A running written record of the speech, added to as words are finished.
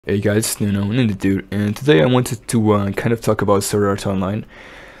Hey guys, NunoTheDude, and today I wanted to kind of talk about Sword Art Online.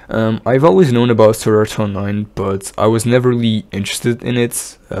 I've always known about Sword Art Online, but I was never really interested in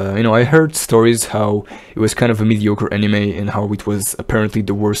it. I heard stories how it was kind of a mediocre anime and how it was apparently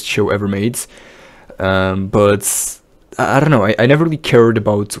the worst show ever made. But I don't know, I never really cared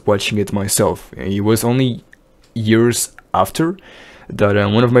about watching it myself. It was only years after that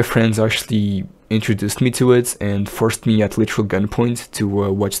one of my friends actually introduced me to it and forced me at literal gunpoint to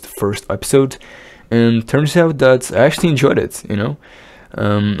watch the first episode, and turns out that I actually enjoyed it.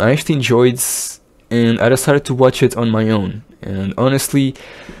 I actually enjoyed, and I decided to watch it on my own. And honestly,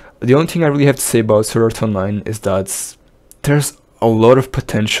 the only thing I really have to say about Sword Art Online is that there's a lot of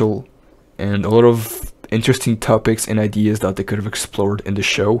potential and a lot of interesting topics and ideas that they could have explored in the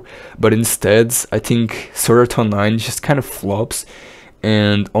show, but instead I think Sword Art Online just kind of flops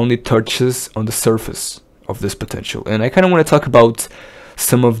and only touches on the surface of this potential. And I kind of want to talk about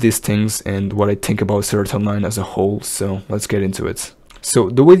some of these things and what I think about Sword Art Online as a whole, so let's get into it.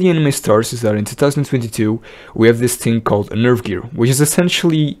 So the way the anime starts is that in 2022 we have this thing called a nerve gear, which is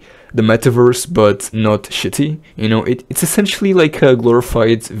essentially the metaverse but not shitty. It's essentially like a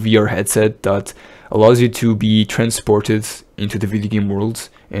glorified VR headset that allows you to be transported into the video game world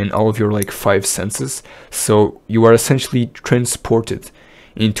and all of your like 5 senses. So you are essentially transported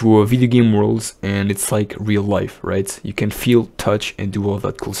into a video game world, and it's like real life, right? You can feel, touch, and do all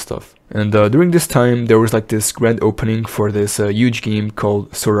that cool stuff. And during this time, there was like this grand opening for this huge game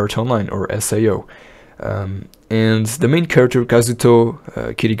called Sword Art Online, or SAO. And the main character, Kazuto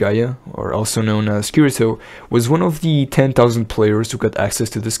Kirigaya, or also known as Kirito, was one of the 10,000 players who got access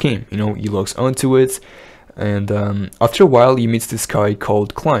to this game. He logs onto it, and after a while he meets this guy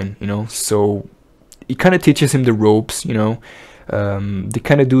called Klein, so he kind of teaches him the ropes. They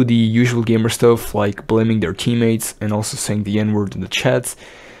kind of do the usual gamer stuff like blaming their teammates and also saying the N-word in the chat.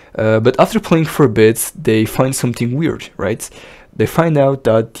 But after playing for a bit, they find something weird, right? They find out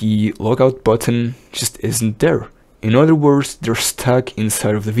that the logout button just isn't there. In other words, they're stuck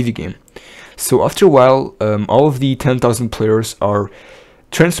inside of the video game. So after a while, all of the 10,000 players are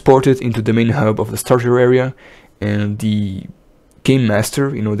transported into the main hub of the starter area, and the game master,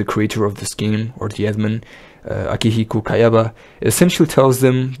 the creator of this game, or the admin, Akihiko Kayaba, essentially tells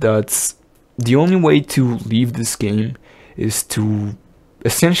them that the only way to leave this game is to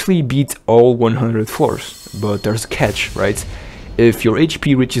essentially beat all 100 floors. But there's a catch, right? If your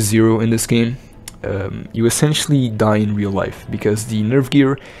HP reaches 0 in this game, you essentially die in real life, because the nerve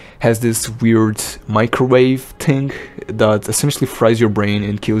gear has this weird microwave thing that essentially fries your brain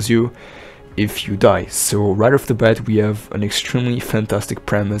and kills you if you die. So right off the bat we have an extremely fantastic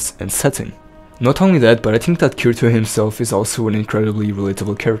premise and setting. Not only that, but I think that Kirito himself is also an incredibly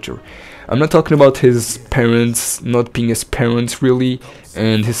relatable character. I'm not talking about his parents not being his parents really,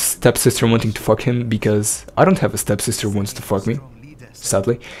 and his stepsister wanting to fuck him, because I don't have a stepsister who wants to fuck me,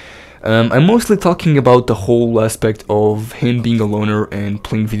 sadly. I'm mostly talking about the whole aspect of him being a loner and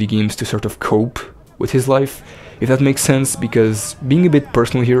playing video games to sort of cope with his life, if that makes sense, because being a bit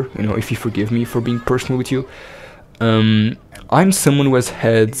personal here, if you forgive me for being personal with you, I'm someone who has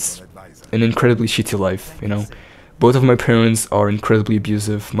had an incredibly shitty life. Both of my parents are incredibly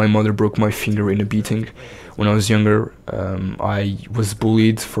abusive. My mother broke my finger in a beating when I was younger. I was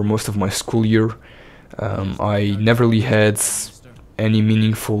bullied for most of my school year. I never really had any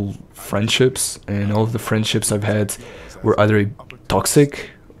meaningful friendships, and all of the friendships I've had were either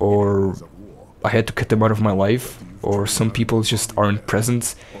toxic, or I had to cut them out of my life, or some people just aren't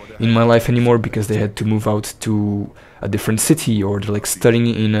present in my life anymore because they had to move out to a different city, or they're like studying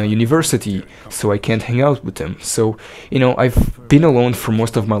in a university, so I can't hang out with them. So I've been alone for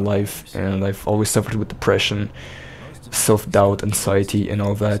most of my life, and I've always suffered with depression, self-doubt, anxiety, and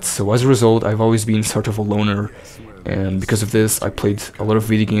all that. So as a result, I've always been sort of a loner, and because of this I played a lot of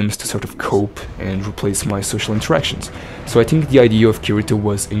video games to sort of cope and replace my social interactions. So I think the idea of Kirito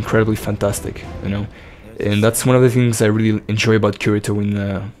was incredibly fantastic, and that's one of the things I really enjoy about Kirito in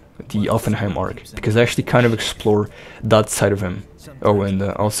the Alfenheim arc, because I actually kind of explore that side of him. Oh, and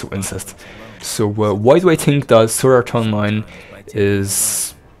also incest. So why do I think that Sword Art Online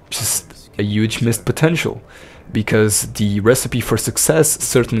is just a huge missed potential? Because the recipe for success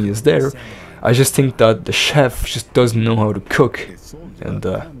certainly is there. I just think that the chef just doesn't know how to cook. And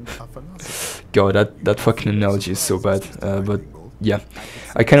God, that fucking analogy is so bad. But yeah,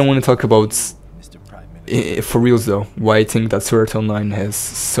 I kind of want to talk about, for reals though, why I think that Sword Art Online has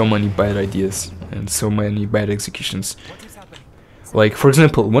so many bad ideas and so many bad executions. Like, for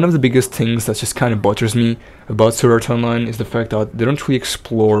example, one of the biggest things that just kind of bothers me about Sword Art Online is the fact that they don't really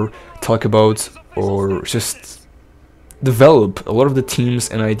explore, talk about, or just develop a lot of the themes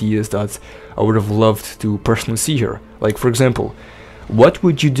and ideas that I would have loved to personally see here. Like, for example, what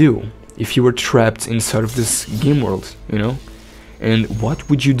would you do if you were trapped inside of this game world, you know? And what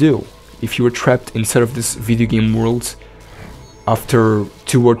would you do if you were trapped inside of this video game world after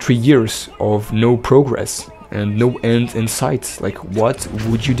 2 or 3 years of no progress and no end in sight? Like, what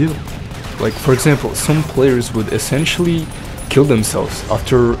would you do? Like, for example, some players would essentially kill themselves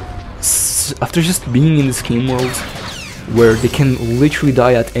after just being in this game world where they can literally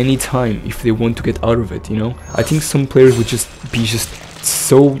die at any time if they want to get out of it, you know? I think some players would just be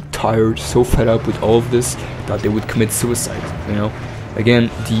so tired, so fed up with all of this that they would commit suicide, you know? Again,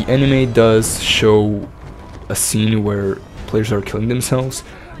 the anime does show a scene where players are killing themselves,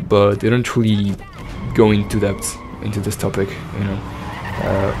 but they don't really go into depth into this topic, you know?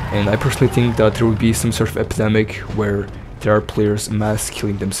 And I personally think that there would be some sort of epidemic where there are players mass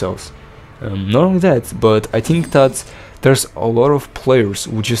killing themselves. Not only that, but I think that there's a lot of players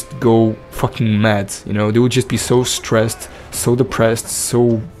who just go fucking mad, you know? They would just be so stressed, so depressed,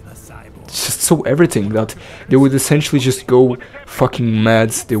 so everything, that they would essentially just go fucking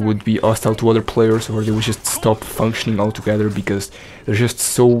mad. They would be hostile to other players, or they would just stop functioning altogether because they're just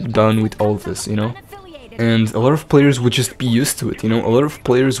so done with all of this, you know? And a lot of players would just be used to it, you know? A lot of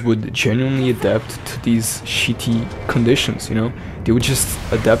players would genuinely adapt to these shitty conditions, you know? They would just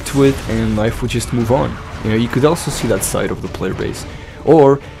adapt to it and life would just move on. You know, you could also see that side of the player base.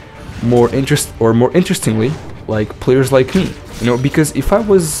 Or more interestingly, like players like me, you know, because if I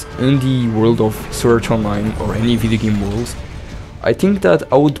was in the world of Sword Art Online or any video game world, I think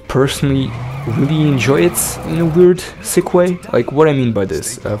that I would personally really enjoy it in a weird, sick way. Like, what I mean by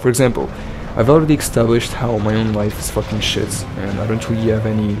this, for example, I've already established how my own life is fucking shit, and I don't really have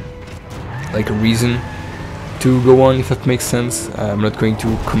any, like, a reason to go on, if that makes sense. I'm not going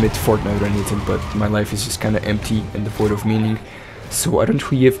to commit Fortnite or anything, but my life is just kind of empty and devoid of meaning. So I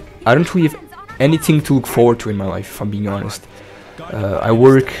don't really have anything to look forward to in my life, if I'm being honest. I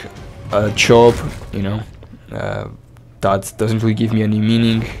work a job, you know, that doesn't really give me any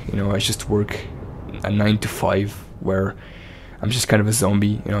meaning. You know, I just work a 9 to 5 where I'm just kind of a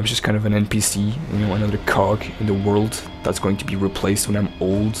zombie, you know, I'm just kind of an NPC, you know, another cog in the world that's going to be replaced when I'm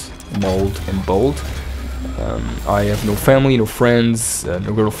old, mauled, and bald. I have no family, no friends,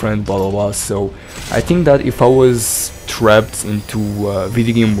 no girlfriend, blah blah blah, so I think that if I was trapped into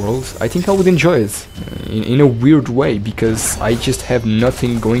video game world, I think I would enjoy it in a weird way, because I just have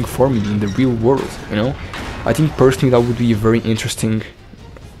nothing going for me in the real world, you know? I think personally that would be a very interesting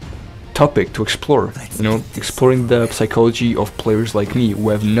topic to explore, you know, exploring the psychology of players like me who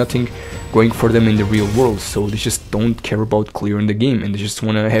have nothing going for them in the real world, so they just don't care about clearing the game and they just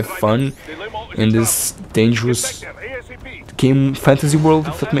want to have fun in this dangerous game fantasy world,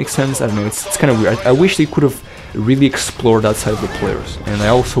 if that makes sense. I don't know, it's kind of weird. I wish they could have really explored that side of the players, and I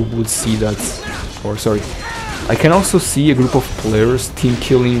also would see that, or sorry, I can also see a group of players team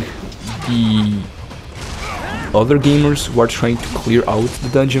killing the other gamers who are trying to clear out the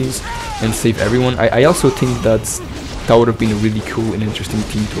dungeons and save everyone. I also think that would have been a really cool and interesting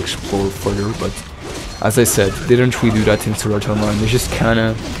theme to explore further, but as I said, they don't really do that in Sword Art Online. They just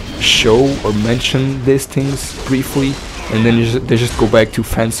kinda show or mention these things briefly, and then they just go back to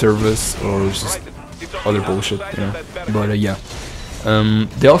fan service or just other bullshit, you know. But yeah.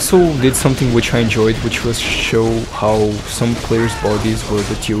 They also did something which I enjoyed, which was show how some players' bodies were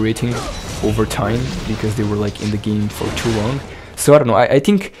deteriorating over time because they were like in the game for too long. So I don't know, I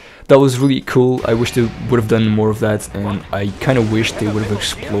think that was really cool. I wish they would have done more of that, and I kind of wish they would have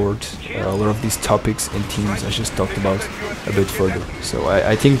explored a lot of these topics and themes I just talked about a bit further. So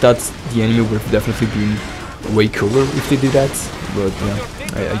I think that the anime would have definitely been way cooler if they did that, but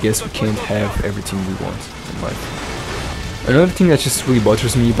yeah, I guess we can't have everything we want in life. Another thing that just really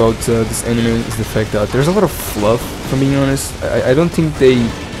bothers me about this anime is the fact that there's a lot of fluff, if I'm being honest. I don't think they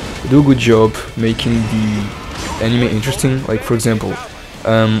do a good job making the anime interesting. Like, for example,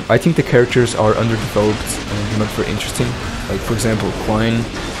 I think the characters are underdeveloped and not very interesting. Like, for example, Klein.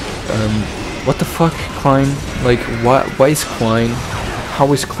 What the fuck, Klein? Like, why is Klein?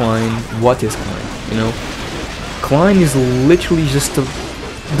 How is Klein? What is Klein? You know? Klein is literally just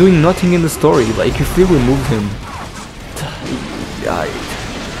doing nothing in the story. Like, if we remove him...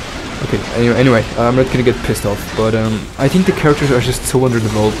 Okay, anyway, I'm not gonna get pissed off, but I think the characters are just so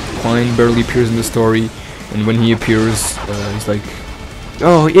underdeveloped. Klein barely appears in the story, and when he appears, he's like,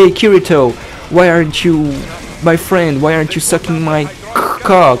 "Oh, hey Kirito, why aren't you my friend? Why aren't you sucking my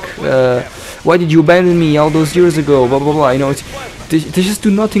cock? Why did you abandon me all those years ago? Blah blah blah." You know, they just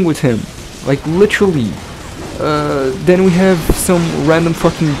do nothing with him, like literally. Then we have some random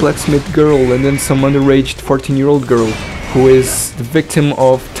fucking blacksmith girl, and then some underage 14-year-old girl who is the victim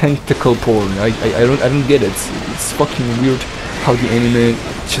of tentacle porn. I don't get it. It's fucking weird how the anime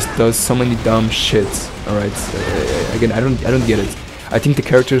just does so many dumb shit. All right, again, I don't get it. I think the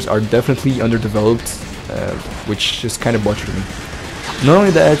characters are definitely underdeveloped, which just kind of bothers me. Not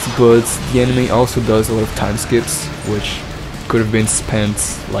only that, but the anime also does a lot of time skips, which could have been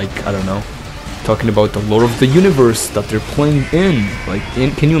spent, like, I don't know, talking about the lore of the universe that they're playing in. Like,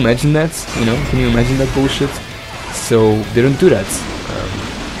 can you imagine that? You know, can you imagine that bullshit? So they don't do that.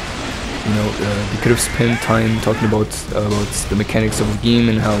 They could have spent time talking about the mechanics of the game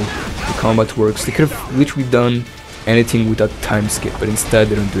and how the combat works. They could have literally done anything with that time skip, but instead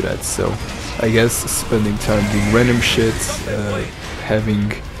they don't do that. So I guess spending time doing random shit, having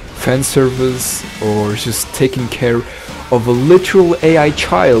fan service, or just taking care of a literal AI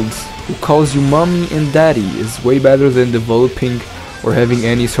child who calls you mommy and daddy is way better than developing or having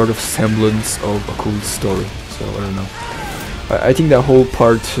any sort of semblance of a cool story. So I don't know. I think that whole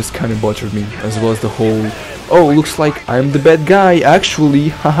part just kind of bothered me, as well as the whole, oh, looks like I'm the bad guy actually,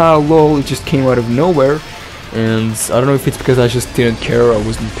 haha lol, it just came out of nowhere. And I don't know if it's because I just didn't care, I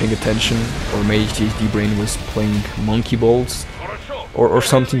wasn't paying attention, or my ADHD brain was playing monkey balls or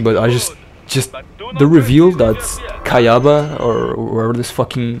something, but I just the reveal that Kayaba, or whatever this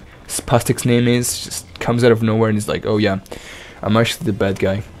fucking spastic's name is, just comes out of nowhere and is like, oh yeah, I'm actually the bad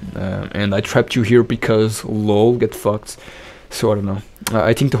guy, and I trapped you here because lol, get fucked. So I don't know.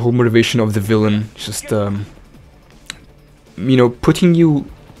 I think the whole motivation of the villain, just putting you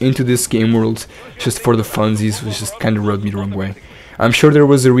into this game world just for the funsies, was just kind of rubbed me the wrong way. I'm sure there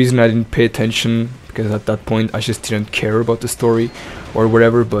was a reason I didn't pay attention, because at that point I just didn't care about the story or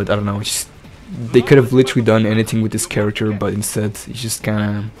whatever, but I don't know, they could have literally done anything with this character, but instead it just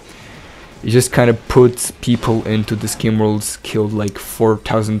kind of put people into this game world, killed like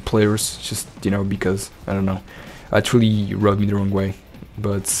 4,000 players just because I don't know. That really rubbed me the wrong way.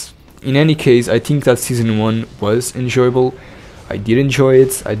 But in any case, I think that season 1 was enjoyable. I did enjoy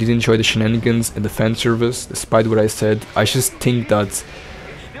it. I did enjoy the shenanigans and the fan service, despite what I said. I just think that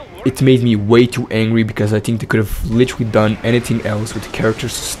it made me way too angry, because I think they could have literally done anything else with the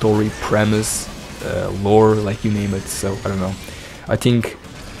characters, story, premise, lore, like you name it. So I don't know. I think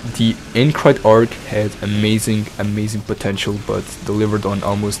the aincrad arc had amazing potential, but delivered on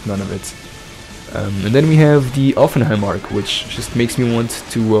almost none of it. And then we have the Offenheim arc, which just makes me want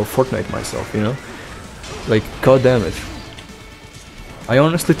to Fortnite myself, Like, god damn it. I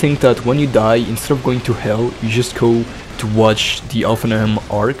honestly think that when you die, instead of going to hell, you just go to watch the Offenheim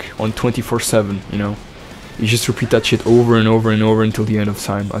arc on 24/7, You just repeat that shit over and over and over until the end of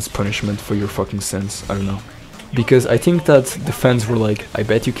time as punishment for your fucking sins. I don't know. Because I think that the fans were like, I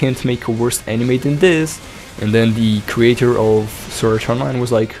bet you can't make a worse anime than this. And then the creator of Sword Art Online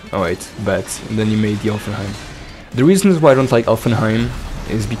was like, alright, bet. And then you made the Offenheim. The reasons why I don't like Offenheim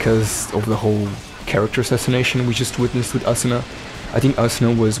is because of the whole character assassination we just witnessed with Asuna. I think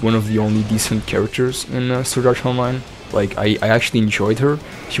Asuna was one of the only decent characters in Sword Art Online. Like, I actually enjoyed her.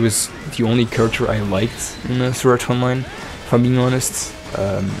 She was the only character I liked in Sword Art Online, if I'm being honest.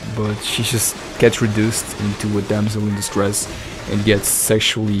 But she just gets reduced into a damsel in distress and gets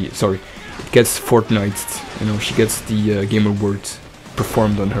gets Fortnite. She gets the Game Award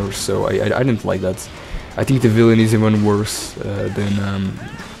performed on her, so I didn't like that. I think the villain is even worse than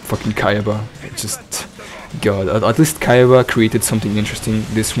fucking Kayaba. It's just, god, at least Kayaba created something interesting.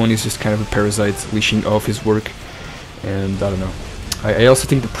 This one is just kind of a parasite leashing off his work, and I don't know. I also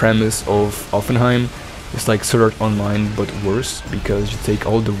think the premise of Offenheim is like Sword Art Online, but worse, because you take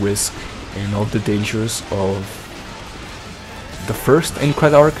all the risk and all the dangers of the first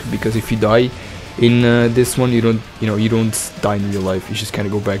aincrad arc, because if you die in this one, you don't die in real life. You just kind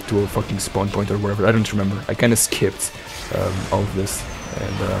of go back to a fucking spawn point or wherever. I don't remember. I kind of skipped all of this,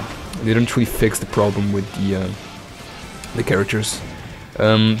 and they don't really fix the problem with the characters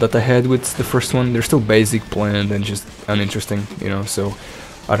that I had with the first one. They're still basic, bland, and just uninteresting, So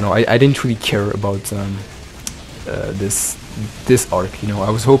I don't know. I didn't really care about this arc.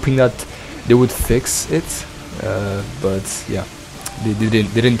 I was hoping that they would fix it. But yeah, they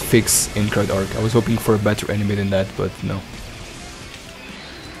didn't fix aincrad arc. I was hoping for a better anime than that, but no.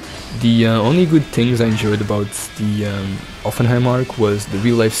 The only good things I enjoyed about the Offenheim arc was the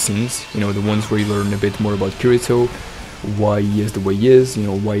real life scenes, the ones where you learn a bit more about Kirito, why he is the way he is,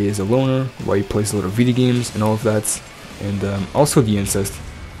 why he is a loner, why he plays a lot of video games and all of that, and also the incest.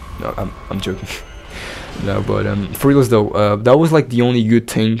 No, I'm joking. No, but for reals though, that was like the only good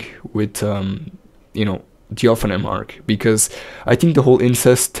thing with the Offenheim arc, because I think the whole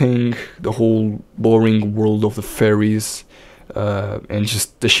incest thing, the whole boring world of the fairies, and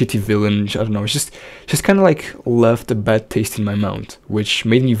just the shitty villain, I don't know, it's just kind of like left a bad taste in my mouth, which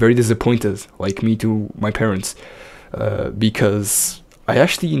made me very disappointed, like me to my parents, because I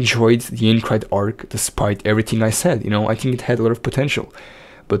actually enjoyed the aincrad arc despite everything I said. You know, I think it had a lot of potential,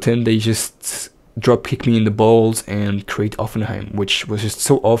 but then they just drop kick me in the balls and create Offenheim, which was just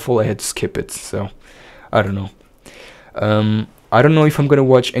so awful I had to skip it. So I don't know. I don't know if I'm gonna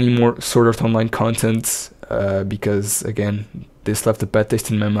watch any more Sword Art Online content, because again, this left a bad taste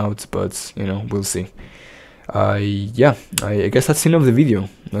in my mouth, but you know, we'll see. Yeah, I guess that's the end of the video,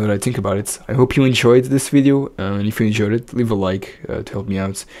 now that I think about it. I hope you enjoyed this video, and if you enjoyed it, leave a like to help me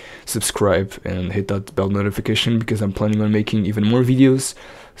out, subscribe, and hit that bell notification, because I'm planning on making even more videos.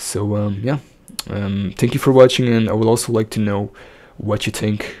 So yeah, thank you for watching, and I would also like to know what you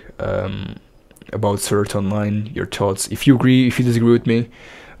think about Sword Art Online, your thoughts, if you agree, if you disagree with me.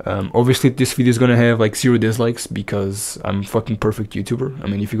 Obviously this video is gonna have like 0 dislikes, because I'm a fucking perfect YouTuber. I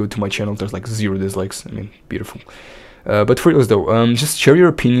mean, if you go to my channel, there's like 0 dislikes. I mean, beautiful. But for those though, just share your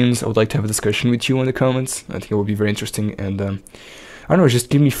opinions. I would like to have a discussion with you in the comments. I think it will be very interesting, and I don't know, just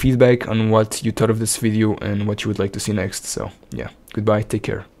give me feedback on what you thought of this video and what you would like to see next. So yeah, goodbye, take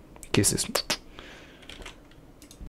care, kisses.